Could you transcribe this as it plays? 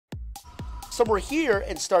somewhere here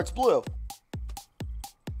and starts blue.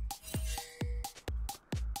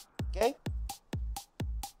 Okay?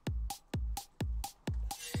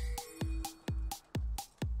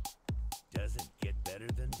 Doesn't get better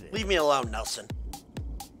than this. Leave me alone, Nelson.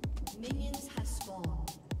 Minions have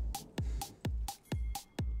spawned.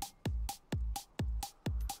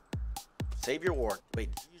 Save your ward.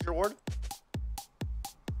 Wait, did you use your ward?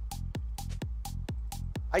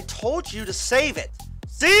 I told you to save it.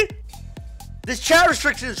 See? This chat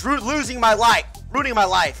restriction is ruining my life.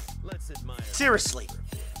 Let's admire. Seriously.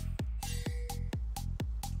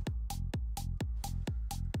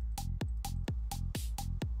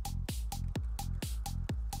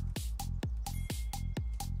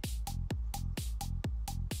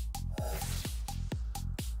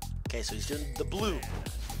 Okay, so he's doing the blue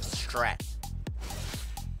strat.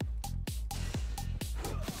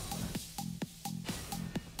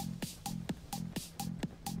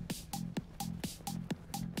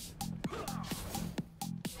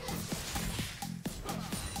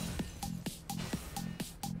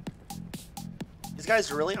 These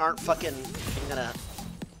guys really aren't fucking gonna.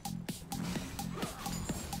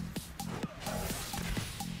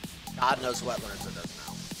 God knows what learns it does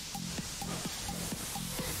now.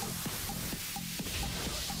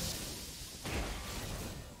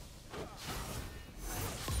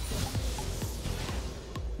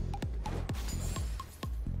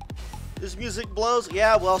 This music blows?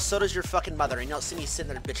 Yeah, well, so does your fucking mother. And you don't see me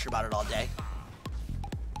sitting there bitching about it all day.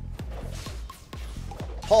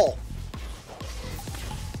 Pull.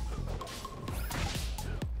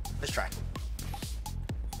 Let's try.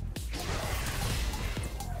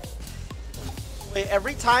 Wait,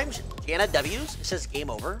 every time Janna W's, it says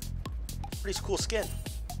game over. Pretty cool skin.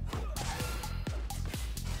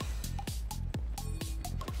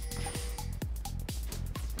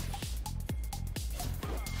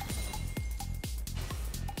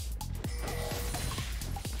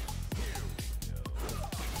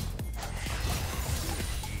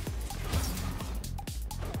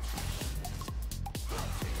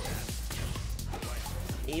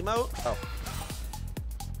 Emote? Oh.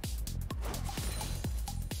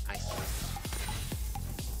 Nice.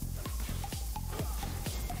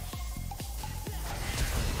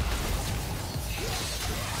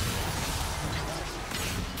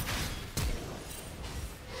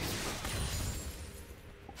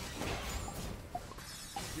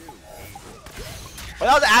 Well,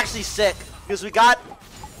 that was actually sick because we got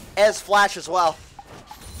Ez Flash as well.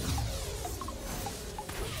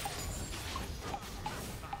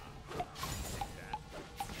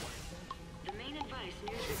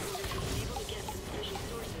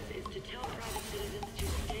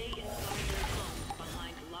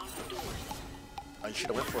 You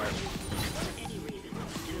should have went for it.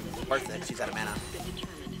 Worth it, 'cause he's out of mana.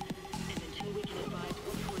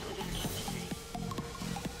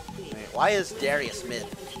 Wait, why is Darius mid?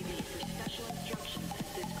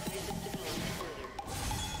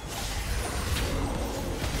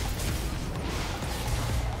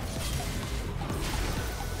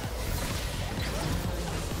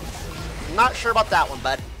 I'm not sure about that one,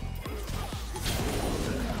 bud.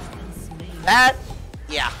 That?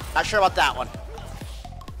 Yeah, not sure about that one.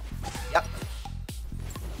 Yep.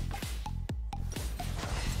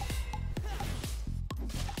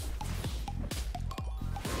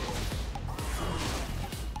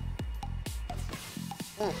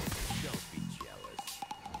 Don't be jealous.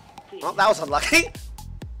 Well, that was unlucky.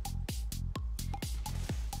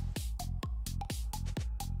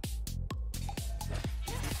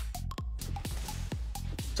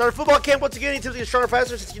 Started football camp once again. Any tips to get stronger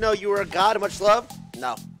faster since you know you were a god and much love?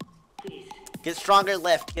 No. Get stronger,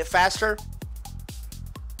 lift. Get faster.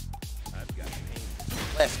 I've got pain.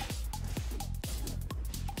 Lift.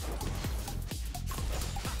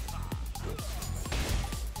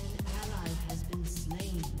 An ally has been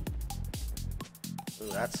slain.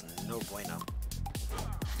 Ooh, that's no bueno.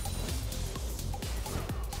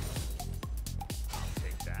 I'll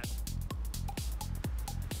take that.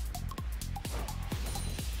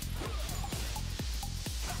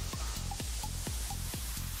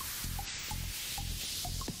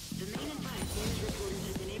 The main advice news reporters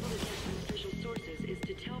have been able to get from official sources is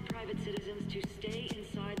to tell private citizens to stay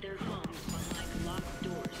inside their homes behind locked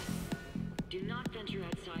doors. Do not venture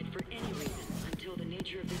outside for any reason until the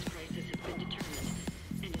nature of this crisis has been determined,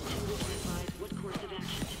 and until we can advise what course of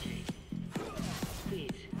action to take.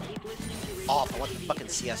 Please, keep listening to radio Off, I want the TV fucking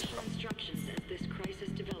for CS, special bro. instructions as this crisis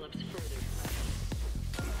develops further.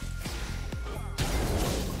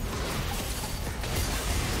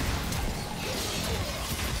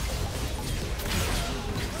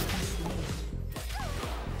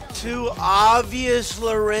 Too obvious,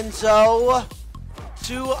 Lorenzo.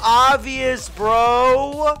 Too obvious,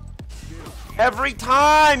 bro. Every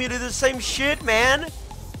time you do the same shit, man.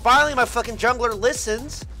 Finally, my fucking jungler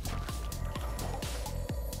listens.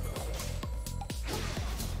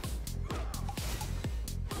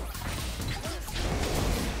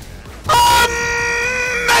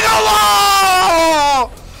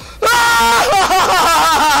 Megalo! Ah!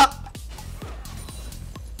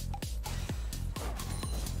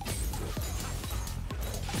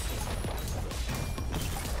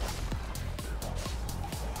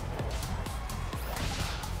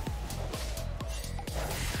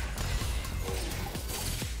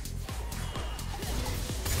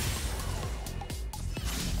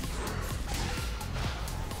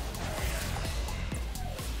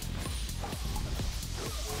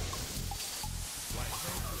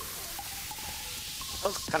 That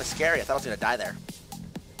was kind of scary. I thought I was going to die there.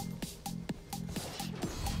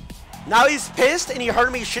 Now he's pissed and he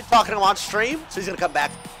heard me shit talking him on stream, so he's going to come back.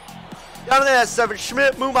 Down there, 7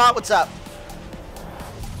 Schmidt, Moomot, what's up?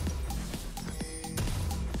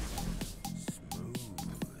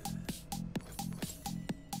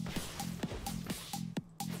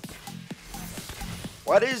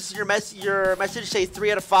 What is your message say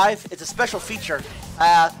 3 out of 5? It's a special feature.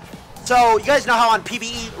 So you guys know how on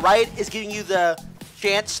PvE, right, is giving you the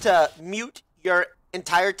chance to mute your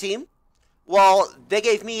entire team? Well, they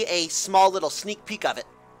gave me a small little sneak peek of it.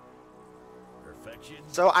 Perfection.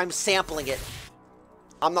 So I'm sampling it.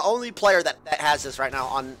 I'm the only player that has this right now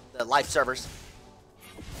on the live servers.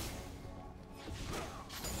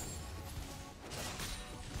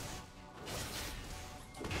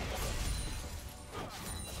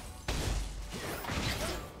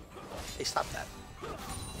 Hey, stop that.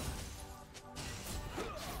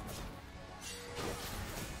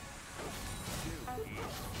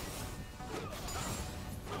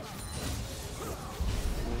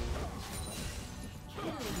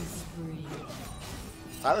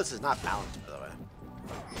 Silas is not balanced, by the way.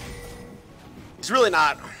 He's really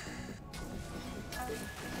not.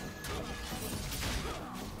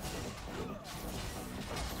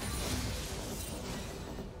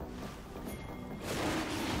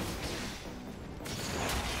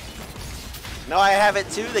 No, I have it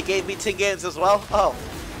too. They gave me 10 games as well. Oh.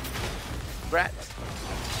 Congrats.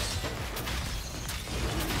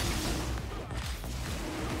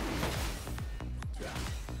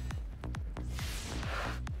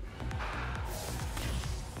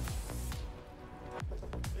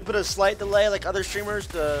 Put a slight delay like other streamers.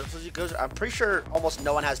 I'm pretty sure almost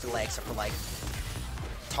no one has delay except for like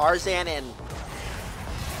Tarzan and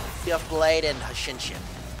CF Blade and Hashinshin.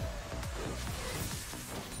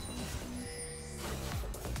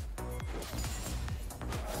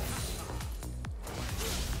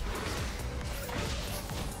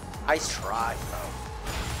 Nice try, bro.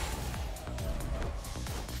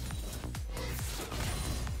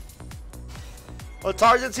 Oh,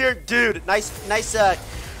 Tarzan's here, dude. Nice.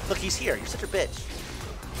 Look, he's here. You're such a bitch.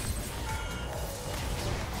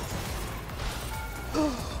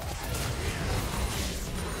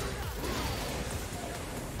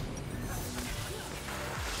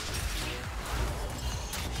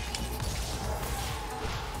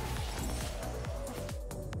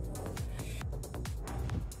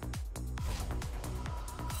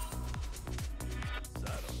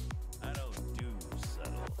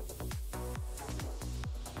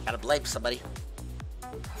 Gotta blame somebody.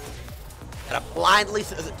 Gotta blindly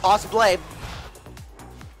toss blame.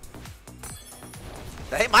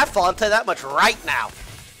 That ain't my fault, I'll tell you that much right now.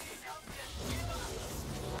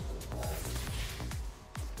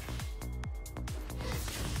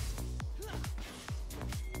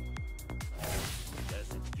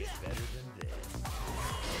 Doesn't get better than this.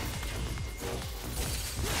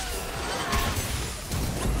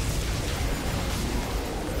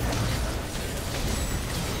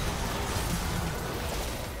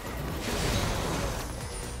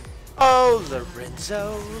 Oh,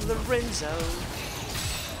 Lorenzo.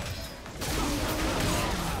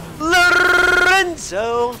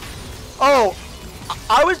 Oh,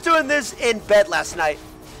 I was doing this in bed last night.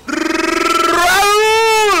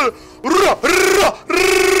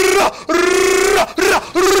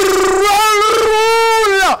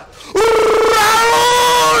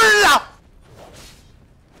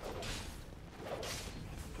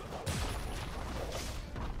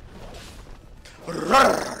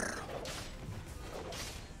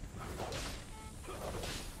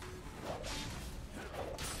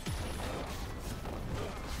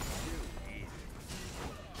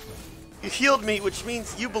 You healed me, which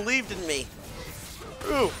means you believed in me.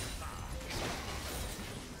 Ooh.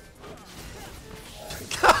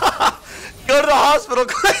 hospital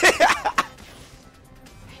quick.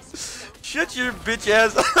 Shut your bitch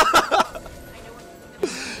ass up.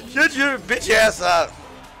 Shut your bitch ass up.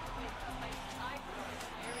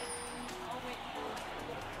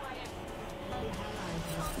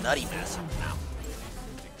 Nutty mess now.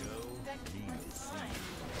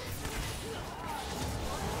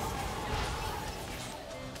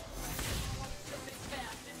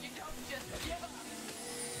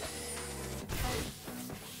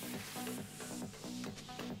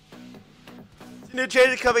 New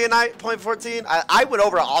changes coming at 9.14. I went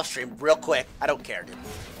over to off stream real quick. I don't care, dude.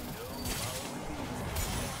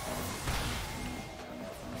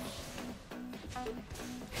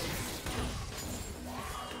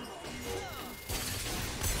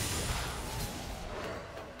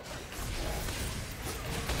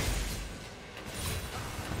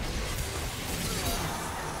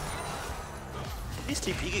 These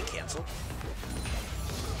TP get canceled.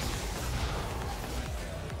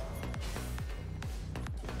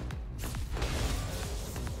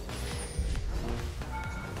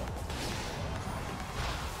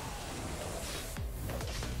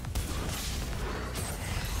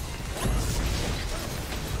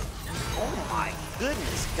 Oh my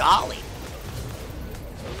goodness, golly.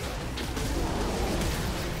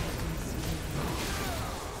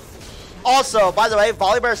 Also, by the way,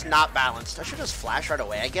 Volibear's not balanced. I should just flash right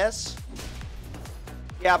away, I guess.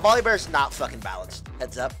 Yeah, Volibear's not fucking balanced.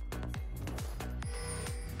 Heads up.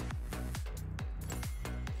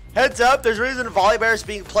 Heads up, there's a reason Volibear's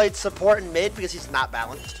being played support in mid because he's not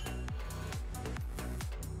balanced.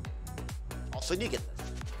 Also, you get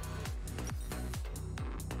this.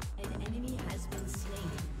 An enemy has been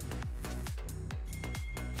slain.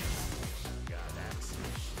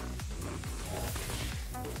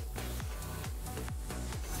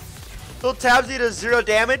 Little Tabsy does 0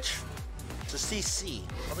 damage. It's a CC.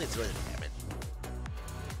 I don't think it's really damage.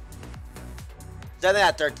 Is that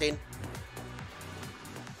at 13?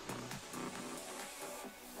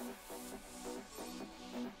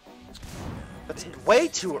 That's way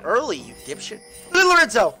too early, you dipshit.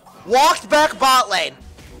 Lorenzo walked back bot lane.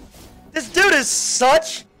 This dude is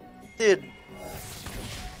such... Dude.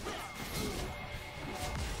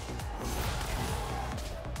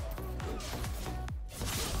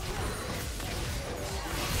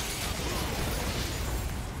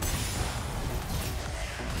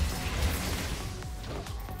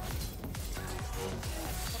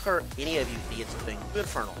 Or any of you idiots doing good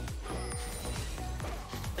Infernal.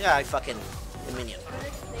 Yeah, I fucking minion.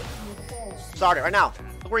 Start it right now.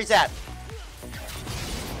 Look where he's at.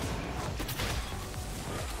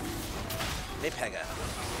 Maypega.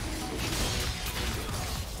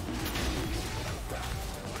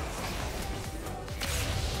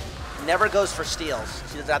 Never goes for steals.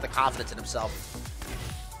 He doesn't have the confidence in himself.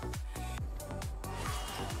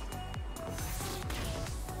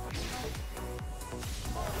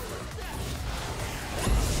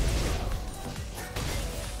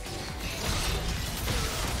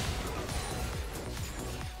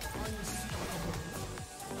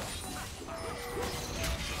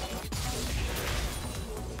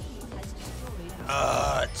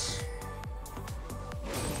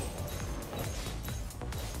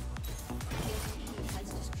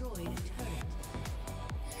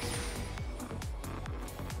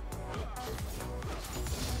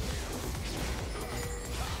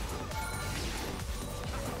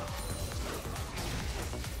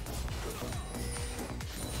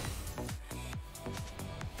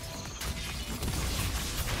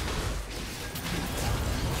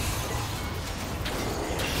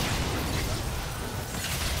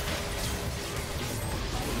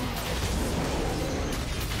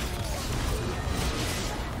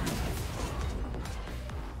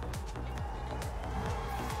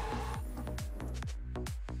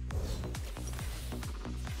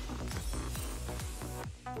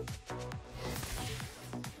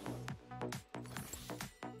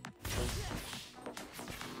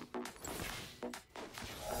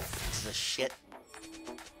 The shit.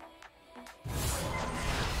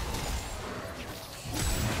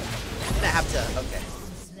 I'm gonna have to. Okay.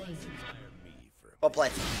 Well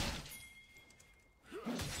played.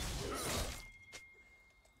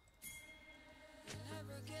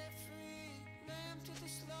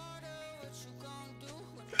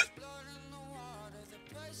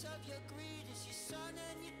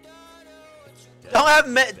 Don't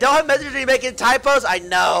have Messenger making typos. I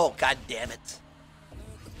know. God damn it.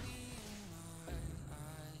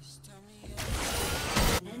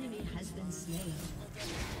 An enemy has been slain.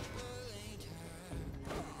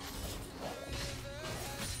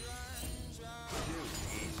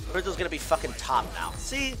 Lorenzo's gonna be fucking top now.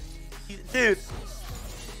 See, Dude.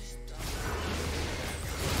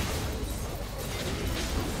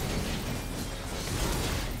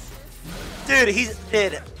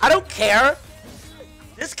 Dude, I don't care.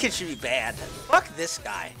 This kid should be banned. Fuck this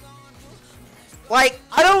guy. Like,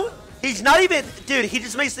 he's not even, dude, he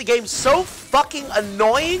just makes the game so fucking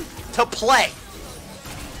annoying to play.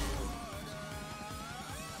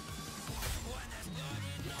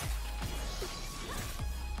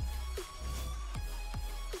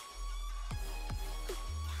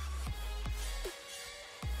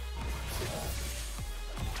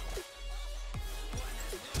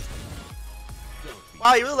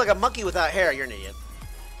 Wow, you really look like a monkey without hair. You're an idiot.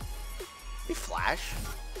 You flash.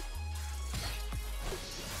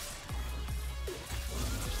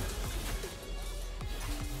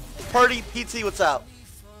 Party PT, what's up?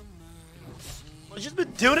 We've just been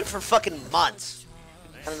doing it for fucking months.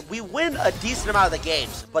 And we win a decent amount of the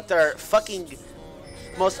games, but they're fucking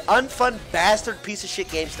most unfun bastard piece of shit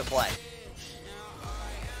games to play.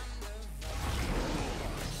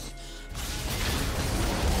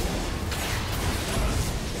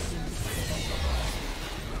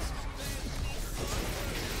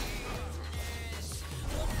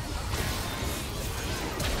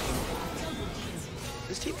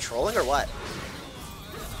 Is this team trolling or what?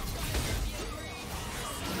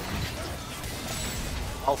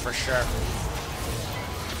 Oh, for sure.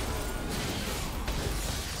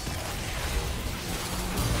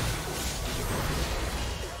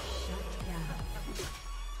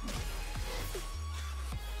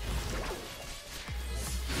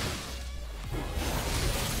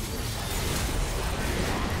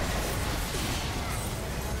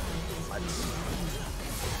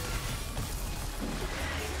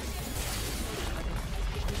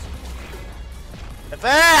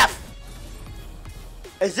 FF!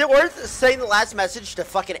 Is it worth saying the last message to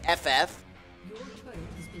fucking FF? Your turret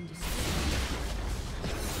has been destroyed.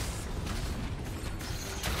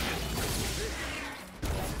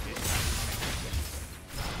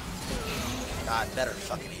 God, better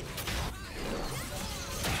fucking eat.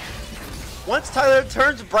 Once Tyler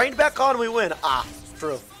turns brain back on, we win. Ah,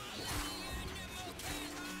 true.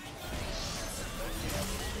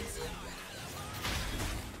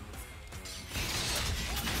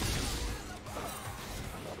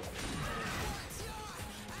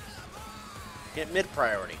 Get mid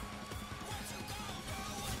priority.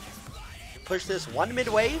 Push this one mid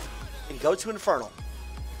wave and go to Infernal.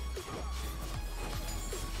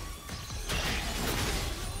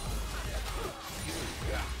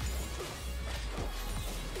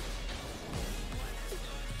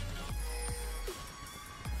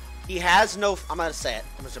 He has no. I'm gonna say it.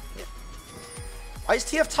 I'm gonna say it. Why is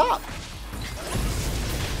TF top?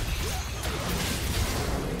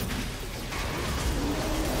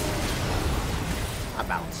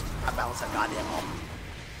 I bounced that goddamn ball.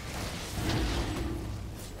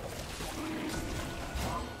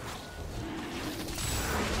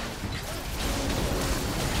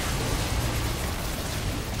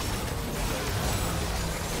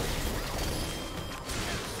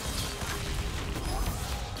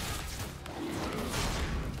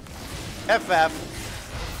 FF.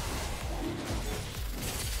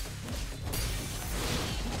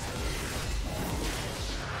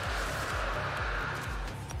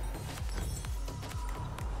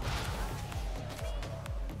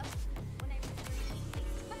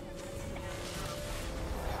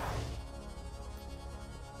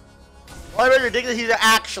 Well, I read ridiculous. He's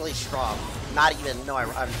actually strong. Not even. No,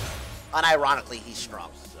 unironically, he's strong.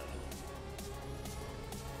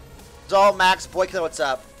 So, Max, Boyka, what's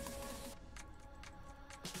up?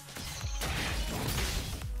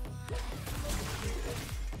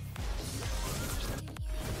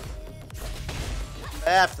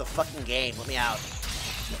 F the fucking game. Let me out.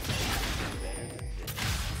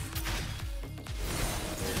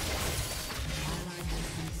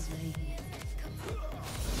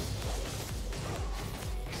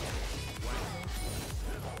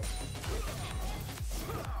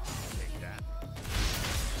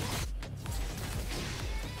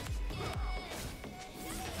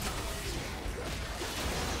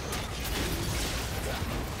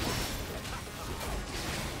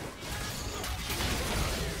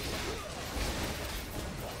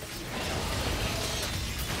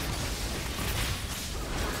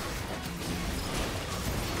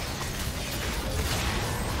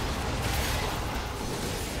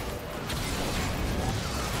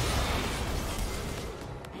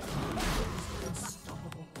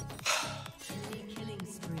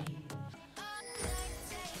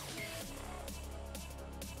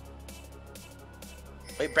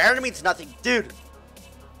 Wait, Baron means nothing. Dude,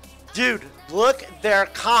 look their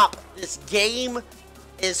comp. This game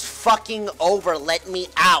is fucking over. Let me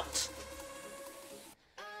out.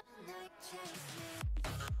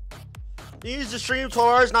 You used to stream 12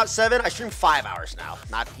 hours, not 7. I stream 5 hours now,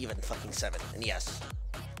 not even fucking 7. And yes.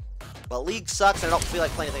 But League sucks and I don't feel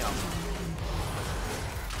like playing anything else.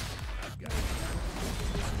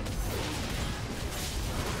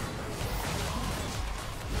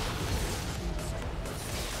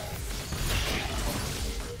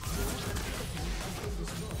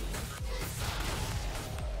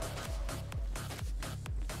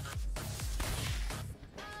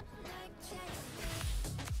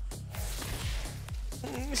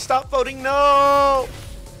 Stop voting no!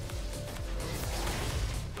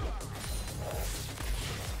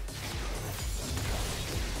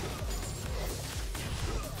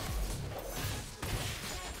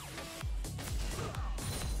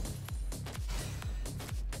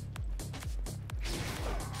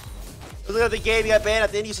 Look at the game, you got banned.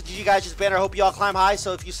 At the end you said, did you guys just ban her? I hope you all climb high.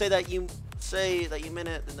 So if you say that you meant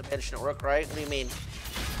it, then the ban shouldn't work, right? What do you mean?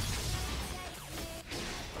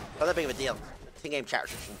 Not that big of a deal. It's in-game chat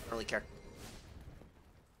restriction. I don't really care.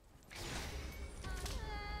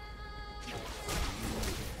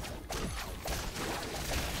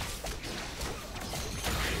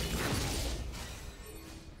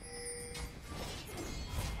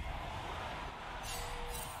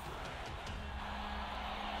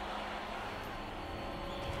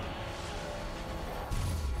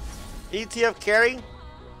 ETF carry?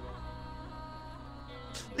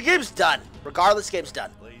 The game's done. Regardless, the game's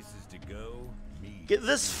done. Places to go. Get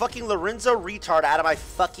this fucking Lorenzo retard out of my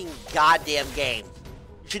fucking goddamn game.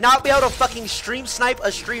 You should not be able to fucking stream snipe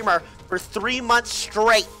a streamer for 3 months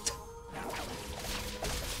straight.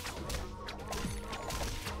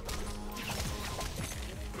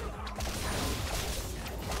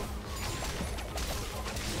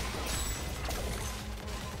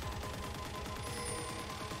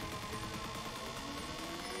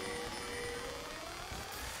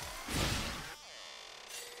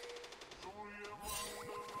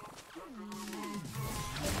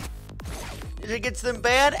 It gets them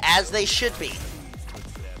banned as they should be.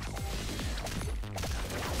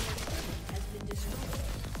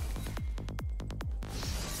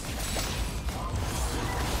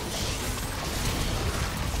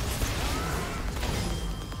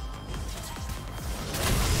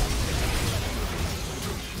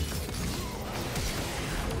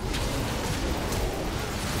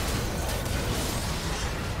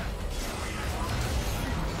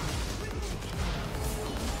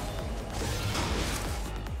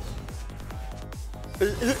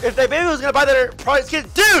 If they maybe was gonna buy their prize skin,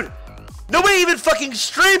 dude, nobody even fucking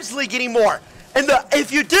streams League anymore. And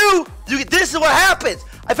if you do, this is what happens.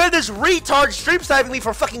 I've had this retard stream sniping me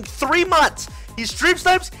for fucking 3 months. He stream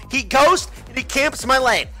snipes, he ghosts, and he camps my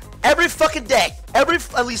lane every fucking day. At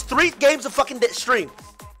least 3 games of fucking stream.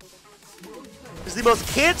 It's the most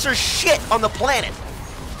cancer shit on the planet.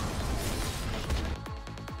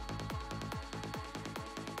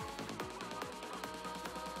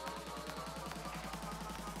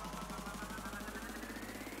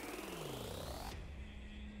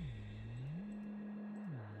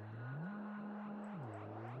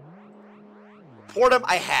 Report him,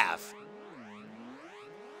 I have.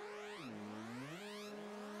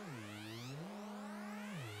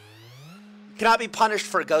 Cannot be punished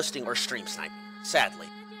for ghosting or stream sniping, sadly.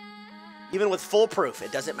 Even with full proof,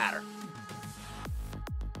 it doesn't matter.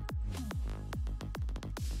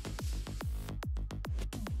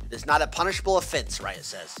 It is not a punishable offense, right, it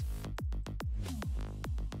says.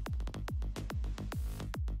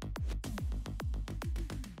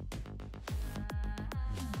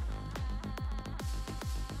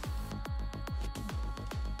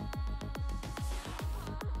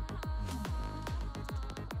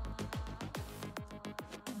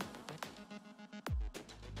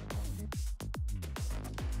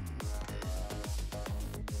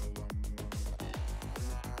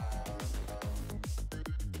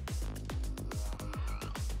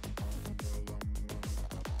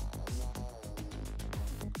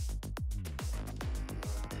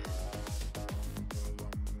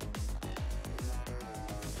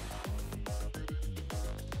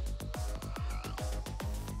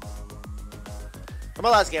 For my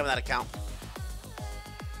last game on that account.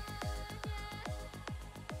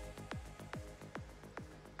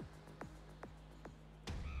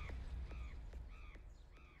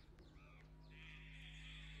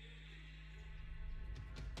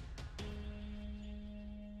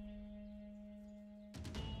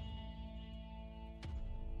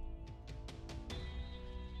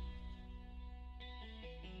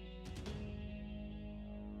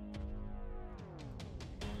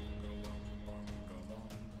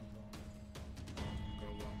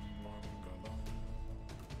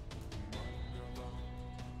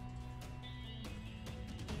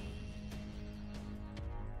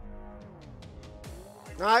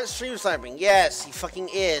 Not stream sniping. Yes, he fucking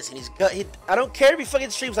is, and I don't care if he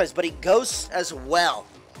fucking stream snipes, but he ghosts as well.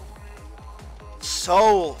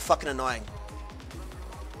 So fucking annoying.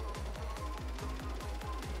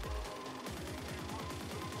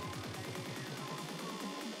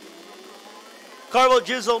 Carvel,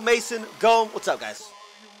 Jizzle, Mason, Gome. What's up, guys?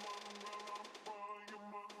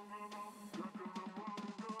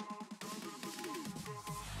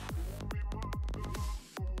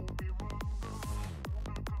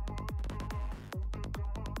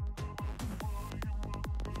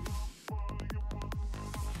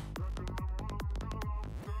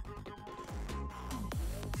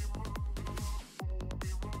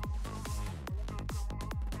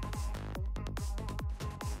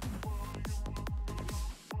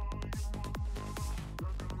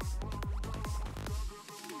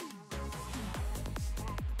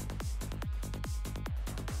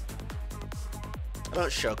 I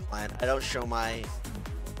don't show client. I don't show my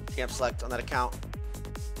champ select on that account.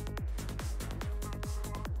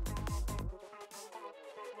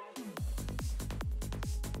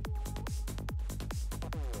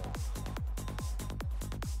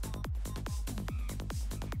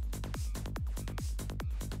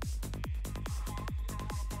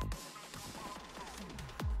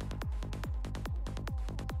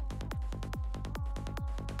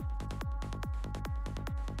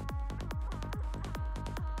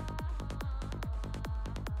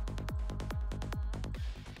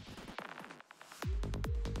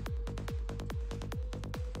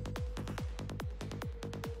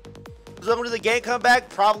 Welcome to the game comeback,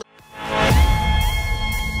 probably.